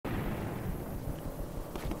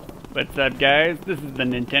What's up, guys? This is the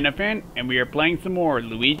Nintendo Fan, and we are playing some more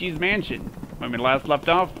Luigi's Mansion. When we last left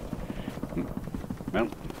off, well,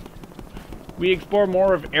 we explored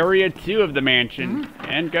more of Area 2 of the mansion,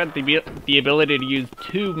 and got the ability to use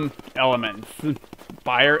two elements,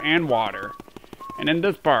 fire and water. And in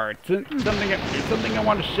this part, there's something I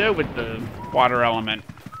want to show with the water element.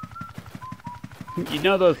 You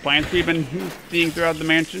know those plants we've been seeing throughout the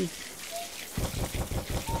mansion?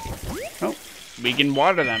 Well, we can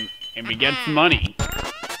water them, and we get some money.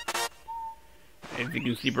 As you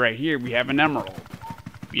can see right here, we have an emerald.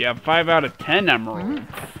 We have 5 out of 10 emeralds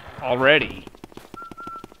already.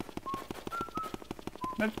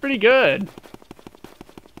 That's pretty good.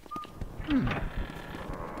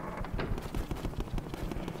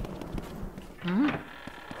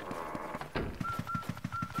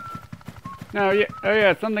 Oh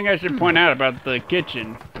yeah, something I should point out about the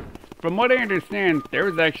kitchen. From what I understand, there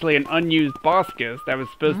was actually an unused boss ghost that was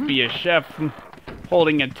supposed to be a chef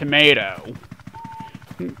holding a tomato.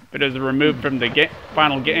 But it was removed from the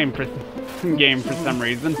final game for some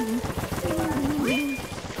reason.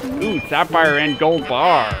 Ooh, sapphire and gold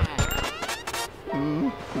bar.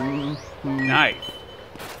 Nice.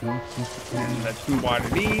 And let's water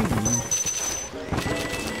these.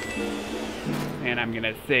 And I'm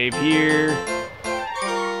gonna save here.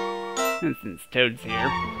 And since Toad's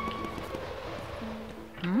here.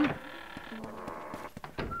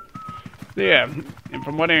 So yeah, and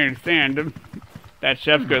from what I understand, that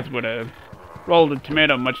chef ghost would have rolled a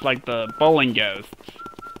tomato much like the bowling ghost.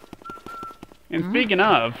 And speaking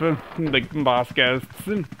of the boss ghosts,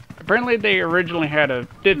 apparently they originally had a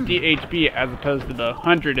 50 HP as opposed to the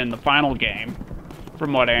 100 in the final game,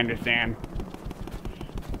 from what I understand.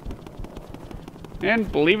 And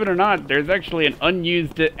believe it or not, there's actually an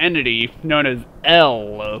unused entity known as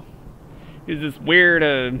L. It's this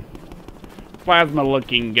weird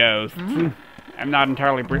plasma-looking ghost. I'm not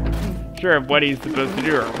entirely sure of what he's supposed to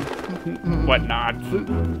do or whatnot.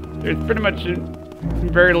 There's pretty much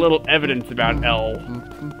very little evidence about L.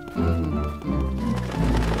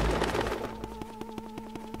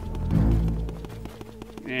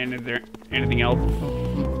 And is there anything else?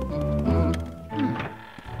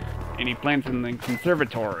 Any plants in the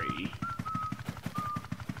conservatory?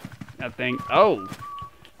 Nothing. Oh!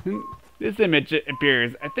 This image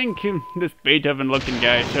appears. I think this Beethoven-looking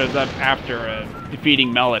guy shows up after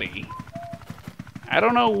defeating Melody. I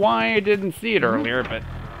don't know why I didn't see it earlier, but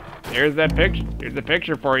there's that picture. There's a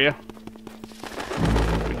picture for you,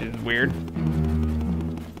 which is weird.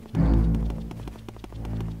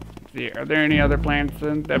 Let's see, are there any other plants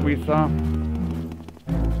that we saw?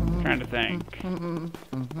 Trying to think.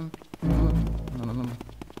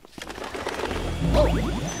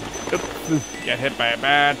 Oops! Got hit by a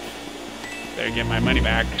bat. Better get my money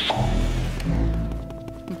back.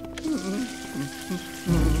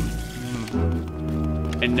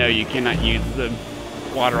 And no, you cannot use the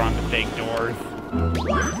water on the fake doors.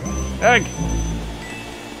 Ugh!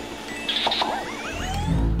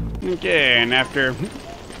 Okay, and after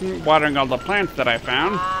watering all the plants that I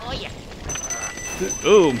found...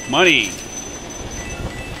 Ooh, money!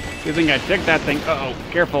 Good thing I checked that thing. Uh-oh,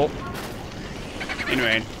 careful.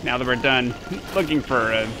 Anyway, now that we're done looking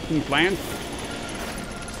for plants,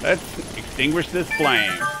 let's extinguish this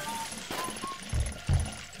flame.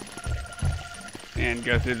 And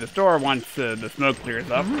go through the store once the smoke clears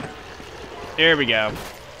up. There we go.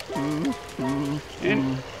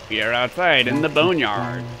 And we are outside in the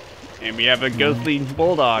boneyard. And we have a ghostly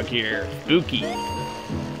bulldog here. Spooky.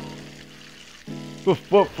 Woof,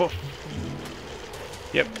 woof, woof.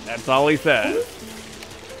 Yep, that's all he says.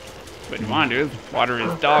 What you want to do is water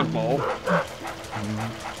his dog bowl.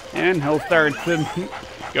 And he'll start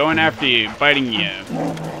going after you, biting you.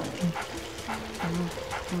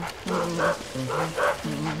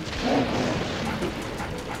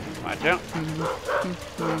 Watch out.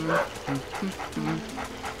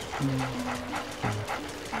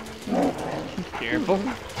 Careful.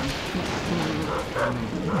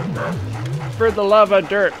 For the love of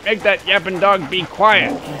dirt, make that yapping dog be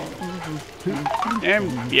quiet.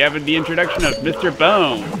 And we have the introduction of Mr.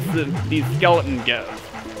 Bones, these skeleton ghosts.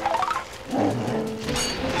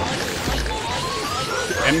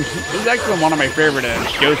 And this is actually one of my favorite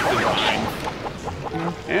ghost designs.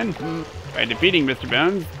 And by defeating Mr.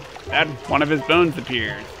 Bones, one of his bones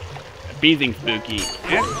appears, appeasing Spooky.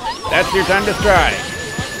 And that's your time to strike.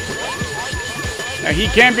 Now he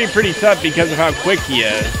can be pretty tough because of how quick he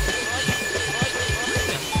is.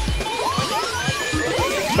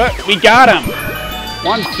 But we got him!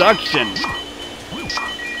 One suction.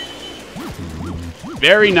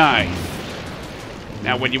 Very nice.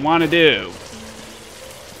 Now what you want to do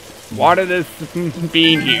water this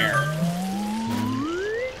bean here.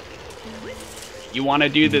 You want to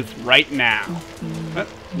do this right now.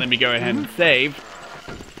 Let me go ahead and save.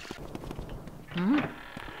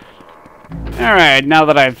 Alright, now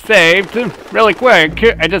that I've saved, really quick,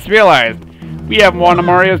 I just realized we have one of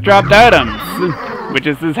Mario's dropped items, which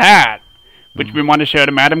is his hat, which we want to show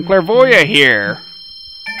to Madame Clairvoyant here.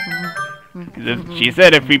 She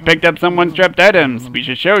said if we picked up someone's dropped items, we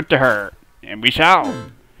should show it to her, and we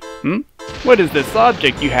shall. What is this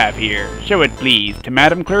object you have here? Show it, please, to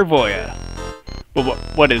Madame Clairvoyant. But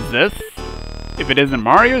what is this? If it isn't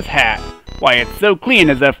Mario's hat, why, it's so clean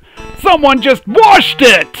as if someone just washed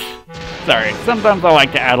it! Sorry, sometimes I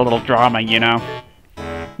like to add a little drama, you know.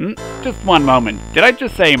 Just one moment. Did I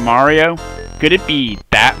just say Mario? Could it be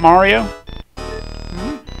that Mario?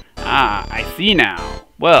 Ah, I see now.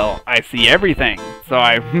 Well, I see everything. So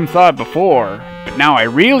I saw it before, but now I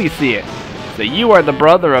really see it. So you are the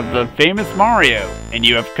brother of the famous Mario, and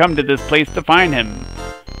you have come to this place to find him.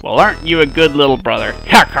 Well, aren't you a good little brother?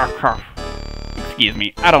 Ha ha ha. Excuse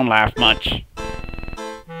me, I don't laugh much.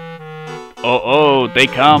 Oh, they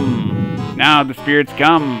come. Now the spirits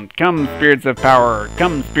come. Come, spirits of power.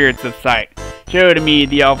 Come, spirits of sight. Show to me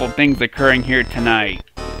the awful things occurring here tonight.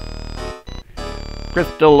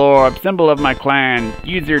 Crystal Orb, symbol of my clan.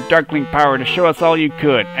 Use your darkling power to show us all you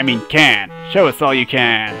could. Can. Show us all you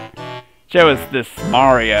can. Show us this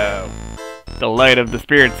Mario. The light of the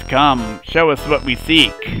spirits come. Show us what we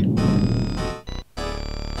seek.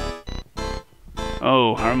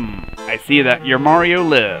 Oh, I see that your Mario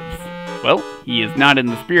lives. Well, he is not in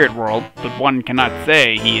the spirit world, but one cannot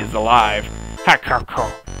say he is alive. Ha ha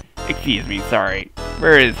ha. Excuse me, sorry.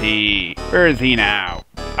 Where is he? Where is he now?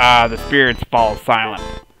 Ah, the spirits fall silent.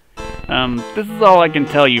 This is all I can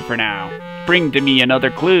tell you for now. Bring to me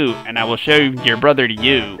another clue, and I will show your brother to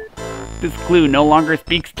you. This clue no longer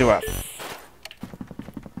speaks to us.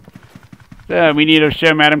 So, we need to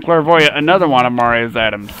show Madame Clairvoyant another one of Mario's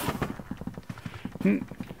items.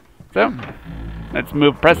 So, let's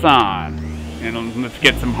press on. And let's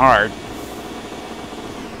get some heart.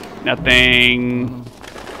 Nothing.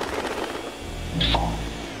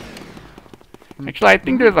 Actually, I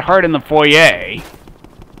think there's a heart in the foyer.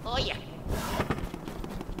 Oh, yeah.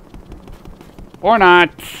 Or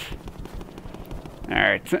not.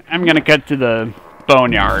 Alright, so I'm gonna cut to the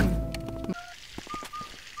boneyard.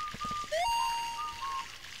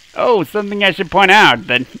 Oh, something I should point out,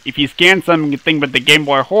 that if you scan something with the Game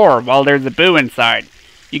Boy Horror while there's a boo inside,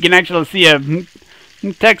 you can actually see a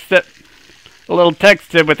little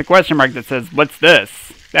text with a question mark that says, "What's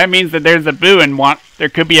this?" That means that there's a boo in one. There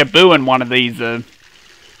could be a boo in one of these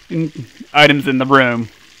items in the room.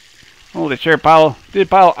 Oh, they sure pile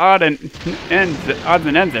odds and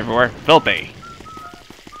ends everywhere. Filthy.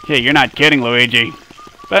 Yeah, you're not kidding, Luigi.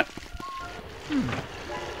 But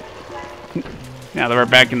now that we're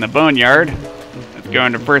back in the boneyard, let's go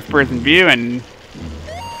into first-person view, and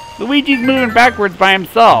Luigi's moving backwards by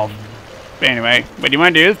himself. But anyway, what you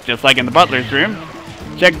want to do is, just like in the butler's room,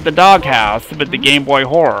 check the doghouse with the Game Boy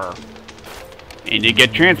Horror. And you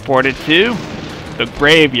get transported to the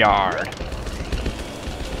graveyard.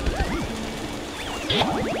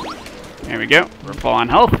 There we go. We're full on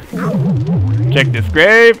health. Check this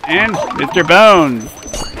grave, and Mr. Bones.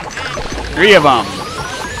 3 of them.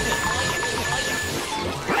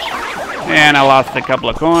 And I lost a couple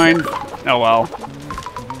of coins. Oh well.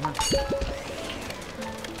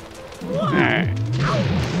 Alright.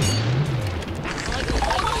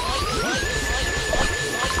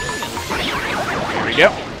 There we go.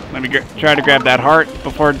 Let me try to grab that heart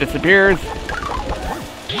before it disappears.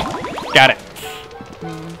 Got it.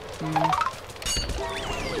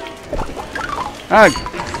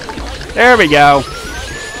 There we go.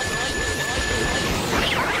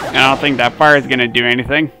 I don't think that fire is going to do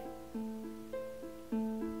anything.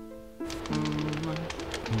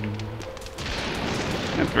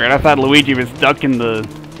 That's weird. I thought Luigi was stuck in the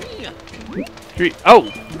tree.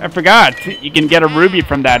 Oh, I forgot. You can get a ruby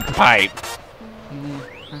from that pipe.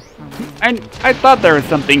 And I thought there was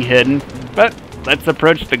something hidden, but let's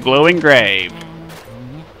approach the glowing grave.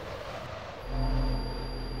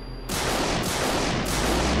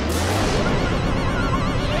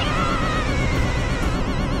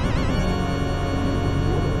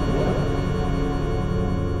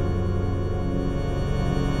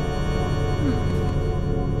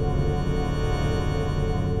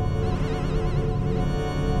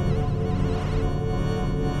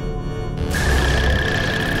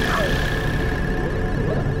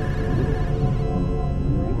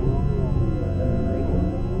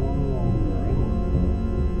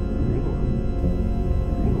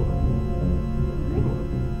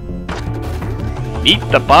 Meet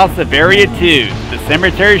the boss of Area 2, the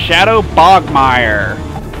Cemetery Shadow Bogmire.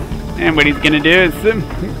 And what he's gonna do is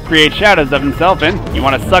create shadows of himself, and you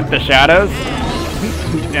want to suck the shadows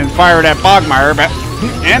and fire it at Bogmire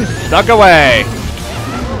and suck away.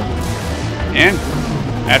 And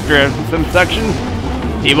after some suction,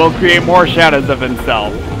 he will create more shadows of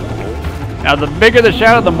himself. Now, the bigger the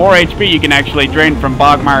shadow, the more HP you can actually drain from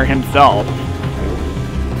Bogmire himself.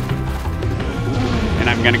 And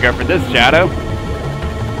I'm gonna go for this shadow.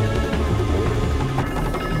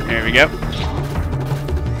 There we go.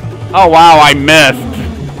 Oh wow, I missed.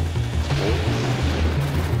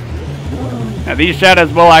 Now these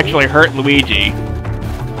shadows will actually hurt Luigi,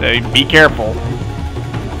 so be careful.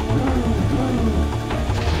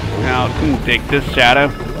 Now take this shadow.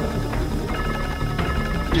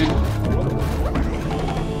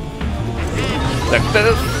 Suck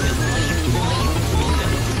this.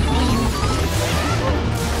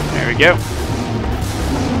 There we go.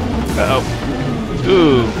 Uh-oh.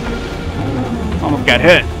 Ooh. Almost got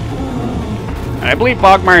hit. And I believe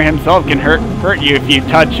Bogmire himself can hurt you if you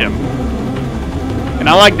touch him. And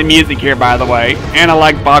I like the music here, by the way. And I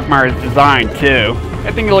like Bogmire's design, too.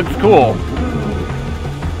 I think it looks cool.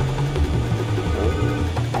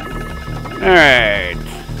 Alright.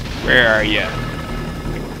 Where are you?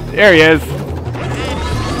 There he is.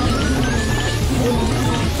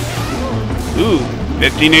 Ooh,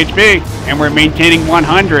 15 HP. And we're maintaining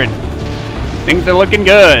 100. Things are looking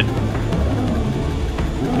good.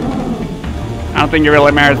 I don't think it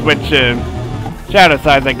really matters which shadow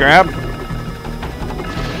size I grab.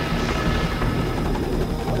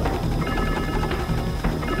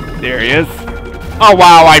 There he is. Oh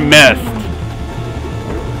wow, I missed.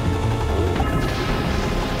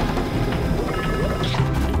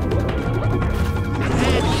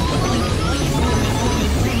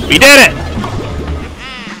 We did it!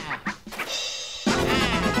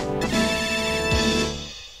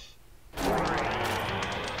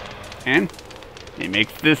 And it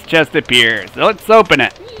makes this chest appear. So let's open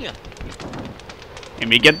it. And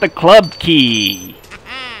we get the club key.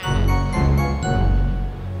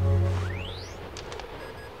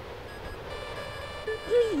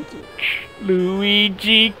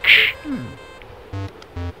 Luigi.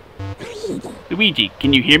 Luigi,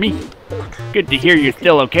 can you hear me? Good to hear you're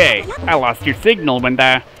still okay. I lost your signal when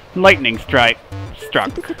the lightning struck.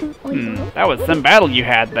 That was some battle you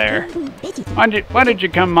had there. Why did you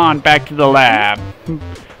come on back to the lab?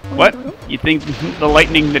 What? You think the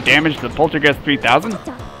lightning that damaged the Poltergeist 3000?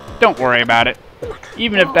 Don't worry about it.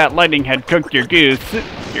 Even if that lightning had cooked your goose,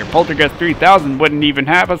 your Poltergeist 3000 wouldn't even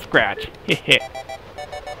have a scratch. Heh.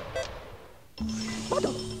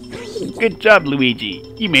 Good job,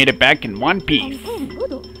 Luigi. You made it back in one piece.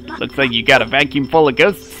 Looks like you got a vacuum full of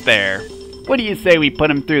ghosts there. What do you say we put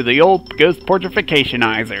him through the old ghost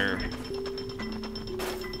portrificationizer?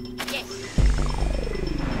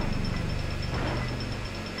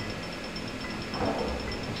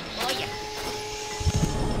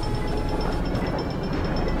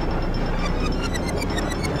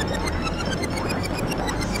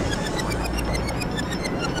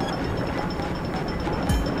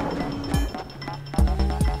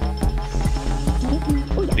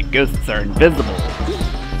 The ghosts are invisible.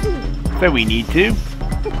 So we need to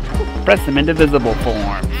press them into visible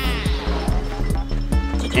form.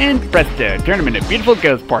 And presto, turn them into beautiful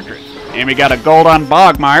ghost portraits. And we got a gold on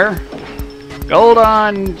Bogmire, gold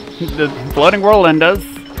on the floating Whirlindas,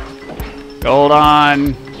 gold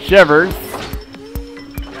on Shivers,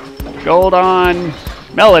 gold on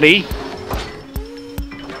Melody,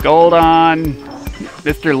 gold on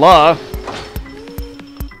Mr. Law,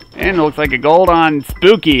 and it looks like a gold on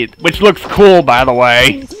Spooky, which looks cool, by the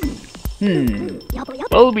way.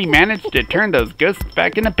 Well, we managed to turn those ghosts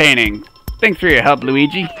back into paintings. Thanks for your help,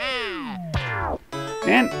 Luigi.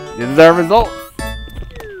 And this is our results.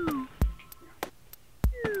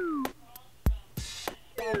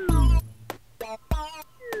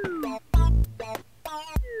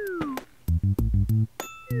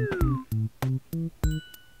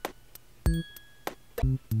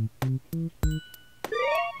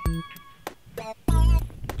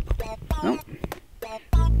 Oh.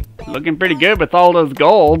 Looking pretty good with all those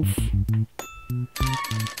golds.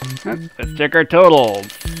 Let's check our totals.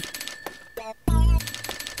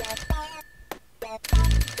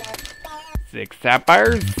 Six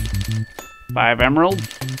sapphires, 5 emeralds,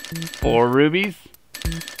 4 rubies,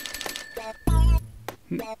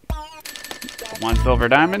 1 silver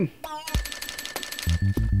diamond.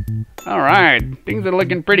 Alright, things are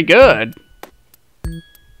looking pretty good.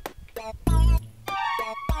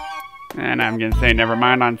 And I'm gonna say never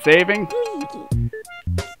mind on saving.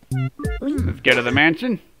 Let's Let's go to the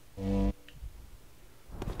mansion.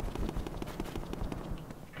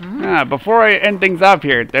 Before I end things off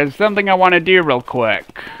here, there's something I want to do real quick.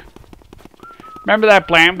 Remember that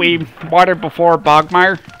plant we watered before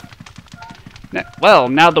Bogmire? Well,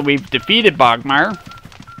 now that we've defeated Bogmire,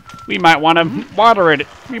 we might want to water it.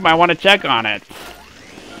 We might want to check on it.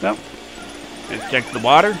 So, let's check the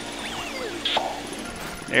water.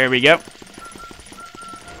 There we go.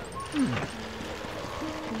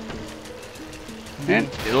 And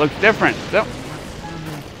it looks different, so.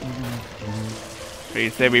 What do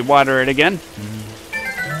you say we water it again?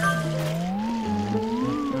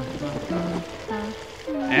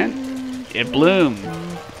 And it blooms.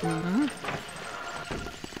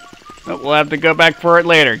 But we'll have to go back for it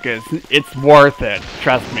later, because it's worth it,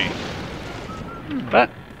 trust me.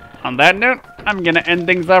 But, on that note, I'm going to end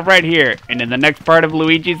things off right here. And in the next part of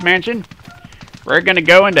Luigi's Mansion, we're going to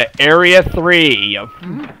go into Area 3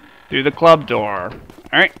 through the club door.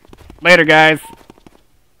 Alright, later guys.